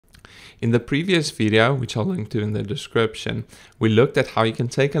In the previous video, which I'll link to in the description, we looked at how you can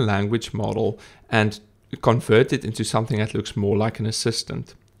take a language model and convert it into something that looks more like an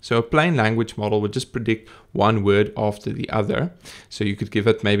assistant. So a plain language model would just predict one word after the other. So you could give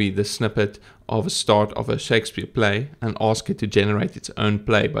it maybe the snippet of a start of a Shakespeare play and ask it to generate its own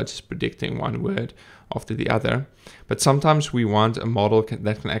play by just predicting one word after the other. But sometimes we want a model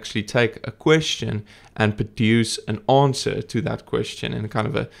that can actually take a question and produce an answer to that question in kind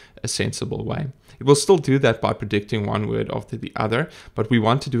of a sensible way. It will still do that by predicting one word after the other, but we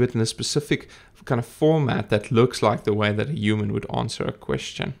want to do it in a specific kind of format that looks like the way that a human would answer a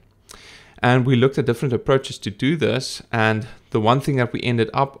question. And we looked at different approaches to do this, and the one thing that we ended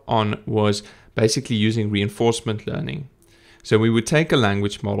up on was basically using reinforcement learning. So we would take a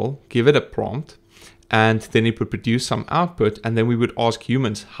language model, give it a prompt, and then it would produce some output, and then we would ask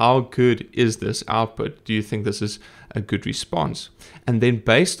humans, how good is this output? Do you think this is a good response? And then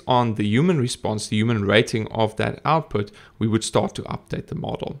based on the human response, the human rating of that output, we would start to update the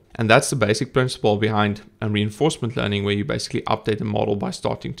model. And that's the basic principle behind reinforcement learning, where you basically update the model by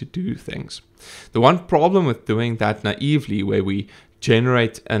starting to do things. The one problem with doing that naively, where we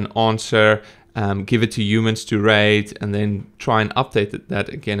generate an answer, give it to humans to rate, and then try and update that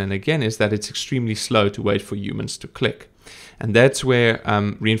again and again, is that it's extremely slow to wait for humans to click. And that's where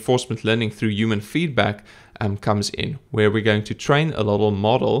reinforcement learning through human feedback comes in, where we're going to train a little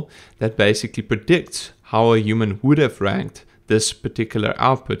model that basically predicts how a human would have ranked this particular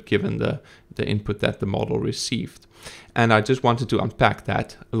output given the input that the model received. And I just wanted to unpack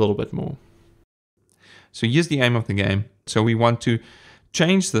that a little bit more. So here's the aim of the game. So we want to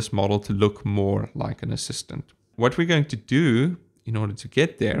change this model to look more like an assistant. What we're going to do in order to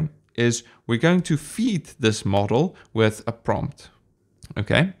get there is we're going to feed this model with a prompt.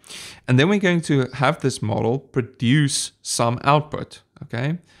 Okay, and then we're going to have this model produce some output,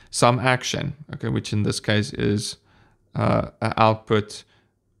 okay, some action, okay, which in this case is an output,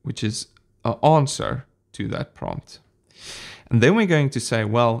 which is an answer to that prompt. And then we're going to say,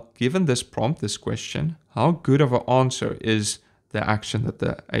 well, given this prompt, this question, how good of an answer is the action that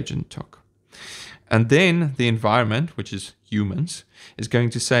the agent took? And then the environment, which is humans, is going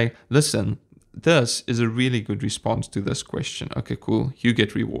to say, listen, this is a really good response to this question. Okay, cool, you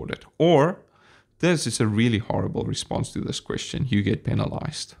get rewarded. Or this is a really horrible response to this question. You get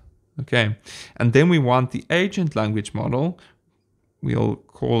penalized. Okay, and then we want the agent language model, we'll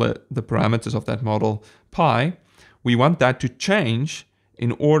call it the parameters of that model pi. We want that to change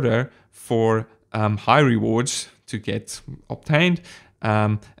in order for high rewards to get obtained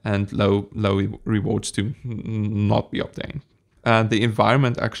and low rewards to not be obtained. The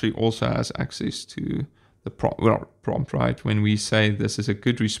environment actually also has access to the prompt, right? When we say this is a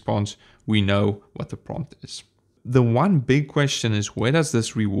good response, we know what the prompt is. The one big question is, where does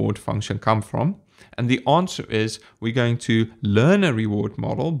this reward function come from? And the answer is, we're going to learn a reward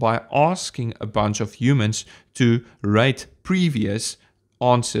model by asking a bunch of humans to rate previous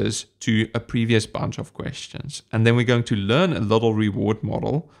answers to a previous bunch of questions. And then we're going to learn a little reward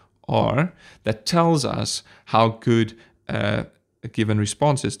model, R, that tells us how good a given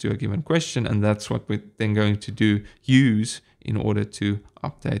response is to a given question. And that's what we're then going to use in order to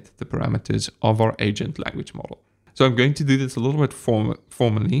update the parameters of our agent language model. So I'm going to do this a little bit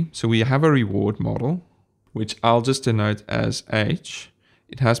formally. So we have a reward model, which I'll just denote as H.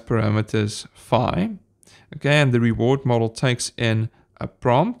 It has parameters phi. Okay, and the reward model takes in a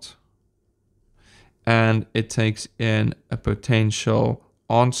prompt, and it takes in a potential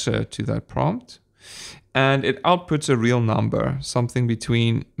answer to that prompt, and it outputs a real number, something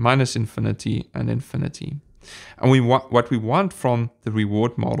between -infinity and infinity. And what we want from the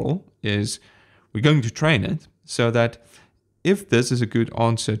reward model is we're going to train it so that if this is a good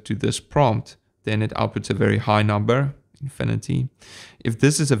answer to this prompt, then it outputs a very high number, infinity. If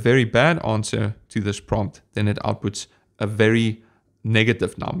this is a very bad answer to this prompt, then it outputs a very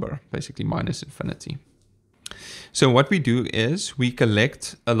negative number, basically -infinity. So what we do is we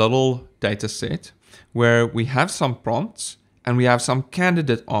collect a little data set where we have some prompts and we have some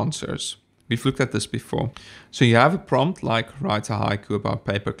candidate answers. We've looked at this before. So you have a prompt like write a haiku about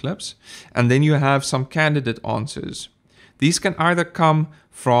paper clips, and then you have some candidate answers. These can either come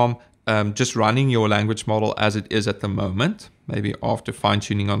from just running your language model as it is at the moment, maybe after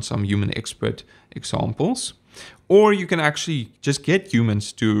fine-tuning on some human expert examples, or you can actually just get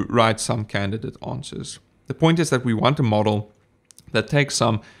humans to write some candidate answers. The point is that we want a model that takes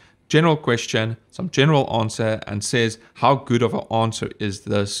some general question, some general answer, and says how good of an answer is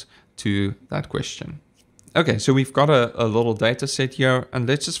this to that question. Okay, so we've got a little data set here, and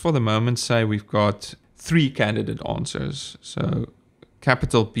let's just for the moment say we've got 3 candidate answers. So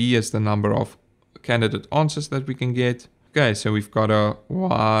Capital B is the number of candidate answers that we can get. Okay, so we've got a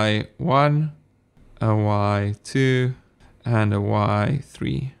Y1, a Y2, and a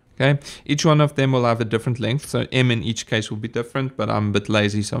Y3. Okay, each one of them will have a different length, so M in each case will be different, but I'm a bit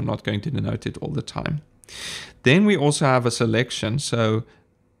lazy, so I'm not going to denote it all the time. Then we also have a selection, so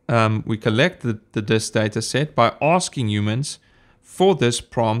we collect this data set by asking humans for this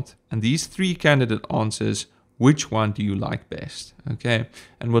prompt and these 3 candidate answers, which one do you like best? Okay,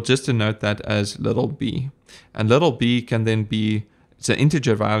 and we'll just denote that as little b. And little b can then be, it's an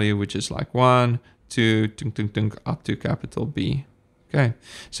integer value, which is like 1, 2, up to capital B. Okay,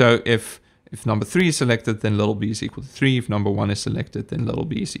 so if number 3 is selected, then little b is equal to 3. If number 1 is selected, then little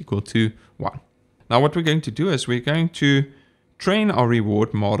b is equal to 1. Now what we're going to do is we're going to train our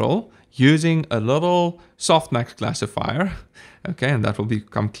reward model using a little softmax classifier. Okay, and that will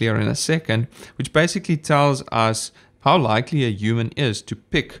become clear in a second, which basically tells us how likely a human is to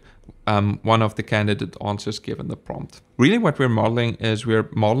pick one of the candidate answers given the prompt. Really what we're modeling is we're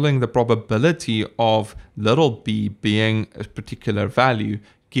modeling the probability of little b being a particular value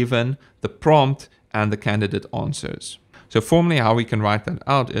given the prompt and the candidate answers. So formally how we can write that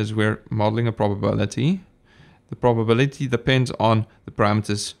out is we're modeling a probability. The probability depends on the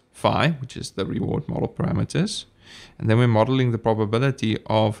parameters phi, which is the reward model parameters. And then we're modeling the probability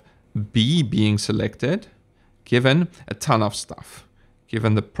of b being selected given a ton of stuff,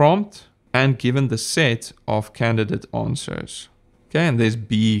 given the prompt and given the set of candidate answers. Okay, and there's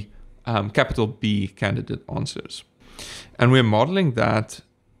b, capital B candidate answers. And we're modeling that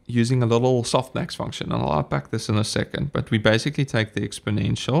using a little softmax function, and I'll unpack this in a second, but we basically take the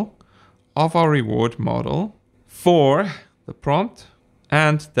exponential of our reward model for the prompt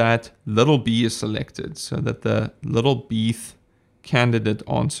and that little b is selected, so that the little bth candidate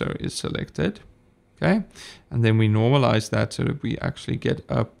answer is selected. Okay, and then we normalize that so that we actually get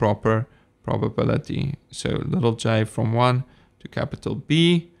a proper probability. So little j from 1 to capital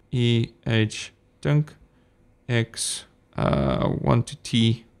B, E, H, dunk, X, 1 to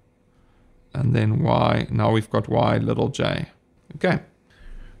T, and then Y. Now we've got Y, little j.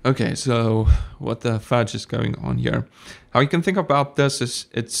 Okay, so what the fudge is going on here? How you can think about this is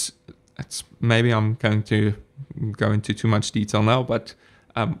it's maybe I'm going to go into too much detail now, but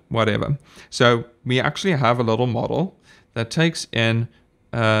whatever. So we actually have a little model that takes in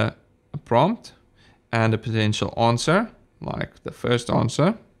a prompt and a potential answer, like the first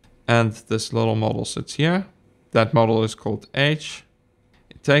answer, and this little model sits here. That model is called H.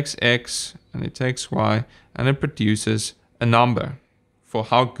 It takes X and it takes Y and it produces a number for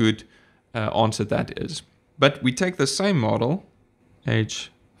how good answer that is. But we take the same model,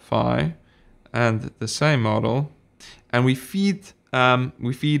 H, phi, and the same model, and we feed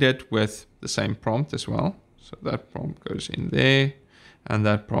it with the same prompt as well. So that prompt goes in there, and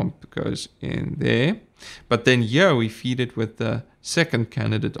that prompt goes in there. But then here we feed it with the second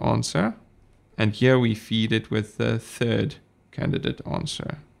candidate answer, and here we feed it with the third candidate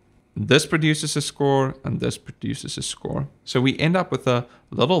answer. This produces a score, and this produces a score. So we end up with a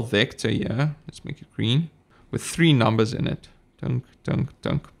little vector here, let's make it green, with 3 numbers in it. Dunk, dunk,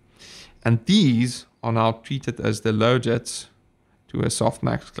 dunk. And these are now treated as the logits to a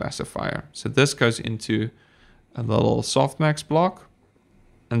softmax classifier. So this goes into a little softmax block,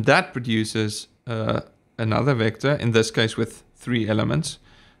 and that produces another vector, in this case with 3 elements.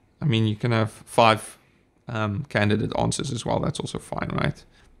 I mean, you can have 5 candidate answers as well. That's also fine, right?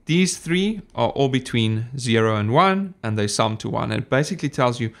 These 3 are all between 0 and 1, and they sum to 1. And it basically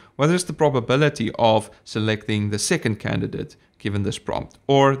tells you what is the probability of selecting the second candidate given this prompt,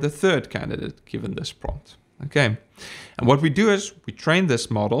 or the third candidate given this prompt. Okay, and what we do is we train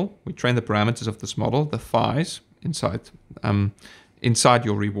this model, we train the parameters of this model, the phi's inside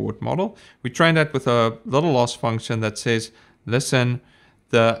your reward model. We train that with a little loss function that says, listen,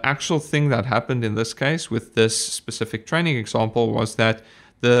 the actual thing that happened in this case with this specific training example was that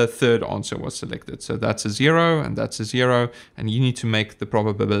the third answer was selected. So that's a 0 and that's a 0, and you need to make the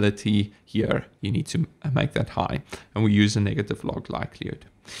probability here. You need to make that high, and we use a negative log likelihood.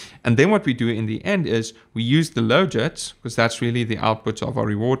 And then what we do in the end is we use the logits, because that's really the output of our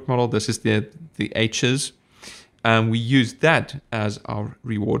reward model. This is the H's, and we use that as our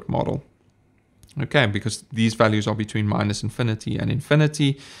reward model. Okay, because these values are between minus infinity and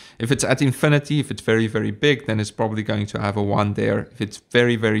infinity. If it's at infinity, if it's very, very big, then it's probably going to have a 1 there. If it's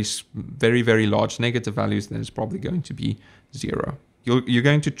very, very large negative values, then it's probably going to be 0. You're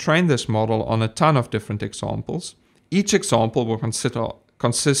going to train this model on a ton of different examples. Each example will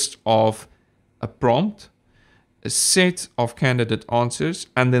consist of a prompt, a set of candidate answers,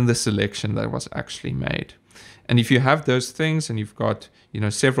 and then the selection that was actually made. And if you have those things and you've got,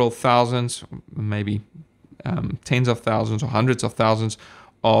 several thousands, maybe tens of thousands or hundreds of thousands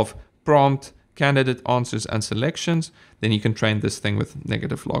of prompt, candidate answers and selections, then you can train this thing with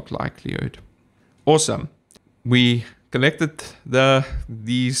negative log likelihood. Awesome. We collected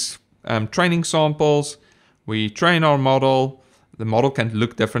these training samples. We train our model. The model can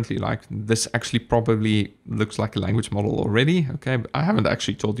look differently. Like this actually probably looks like a language model already. Okay, but I haven't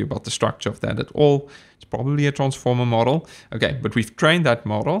actually told you about the structure of that at all. It's probably a transformer model. Okay, but we've trained that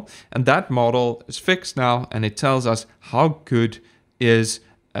model, and that model is fixed now, and it tells us how good is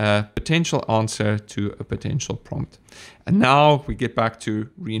a potential answer to a potential prompt. And now we get back to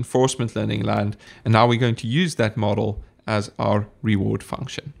reinforcement learning land, and now we're going to use that model as our reward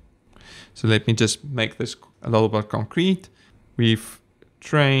function. So let me just make this a little bit concrete. We've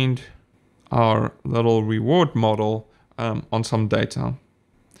trained our little reward model on some data.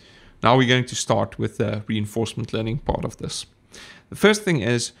 Now we're going to start with the reinforcement learning part of this. The first thing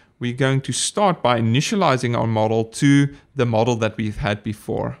is we're going to start by initializing our model to the model that we've had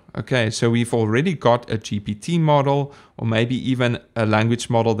before. Okay, so we've already got a GPT model, or maybe even a language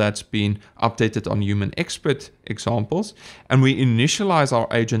model that's been updated on human expert examples, and we initialize our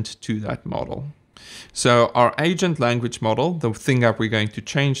agent to that model. So our agent language model, the thing that we're going to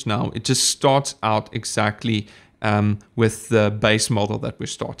change now, it just starts out exactly with the base model that we're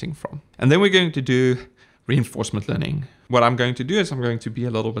starting from. And then we're going to do reinforcement learning. What I'm going to do is I'm going to be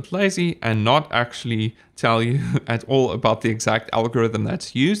a little bit lazy and not actually tell you at all about the exact algorithm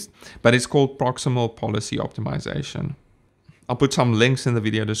that's used, but it's called proximal policy optimization. I'll put some links in the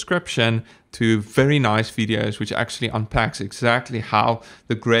video description to very nice videos which actually unpacks exactly how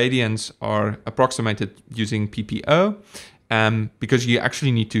the gradients are approximated using PPO, because you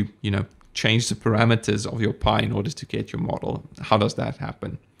actually need to, change the parameters of your pi in order to get your model. How does that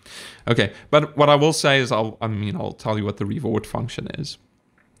happen? Okay, but what I will say is I'll tell you what the reward function is.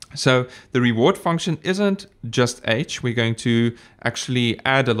 So the reward function isn't just h. We're going to actually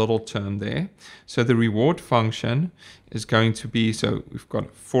add a little term there. So the reward function is going to be, so we've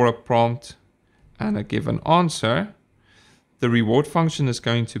got for a prompt and a given answer. The reward function is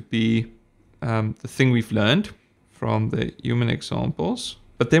going to be the thing we've learned from the human examples.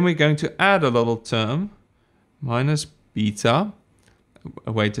 But then we're going to add a little term, minus beta,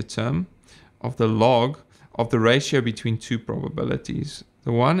 a weighted term, of the log of the ratio between two probabilities.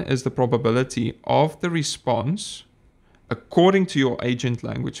 The one is the probability of the response according to your agent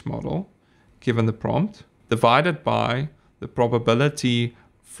language model, given the prompt, divided by the probability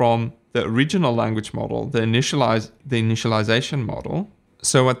from the original language model, the initialization model.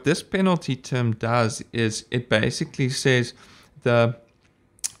 So what this penalty term does is it basically says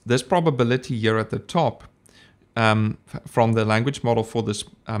this probability here at the top from the language model for this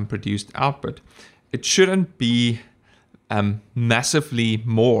produced output, it shouldn't be massively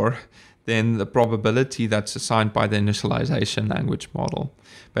more than the probability that's assigned by the initialization language model.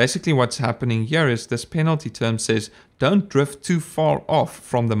 Basically what's happening here is this penalty term says don't drift too far off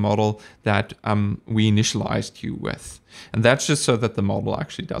from the model that we initialized you with. And that's just so that the model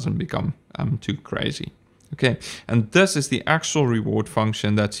actually doesn't become too crazy. Okay, and this is the actual reward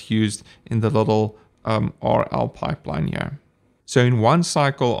function that's used in the little RL pipeline here. So in one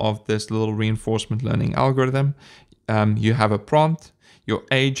cycle of this little reinforcement learning algorithm, you have a prompt, your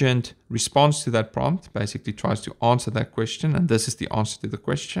agent responds to that prompt, basically tries to answer that question, and this is the answer to the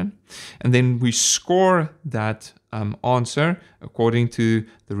question. And then we score that answer according to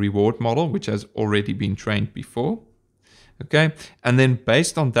the reward model, which has already been trained before. Okay, and then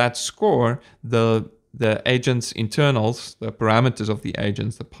based on that score, the agent's internals, the parameters of the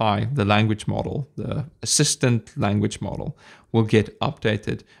agents, the pi, the language model, the assistant language model will get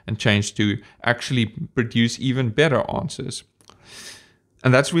updated and changed to actually produce even better answers.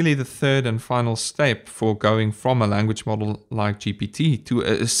 And that's really the third and final step for going from a language model like GPT to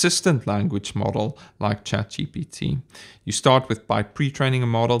an assistant language model like ChatGPT. You start by pre-training a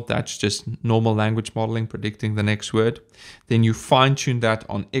model. That's just normal language modeling, predicting the next word. Then you fine-tune that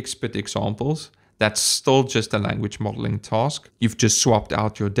on expert examples. That's still just a language modeling task. You've just swapped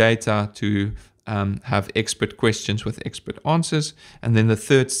out your data to have expert questions with expert answers. And then the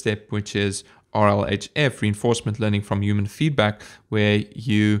third step, which is RLHF, reinforcement learning from human feedback, where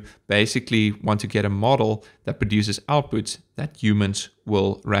you basically want to get a model that produces outputs that humans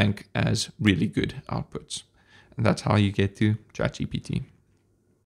will rank as really good outputs. And that's how you get to ChatGPT.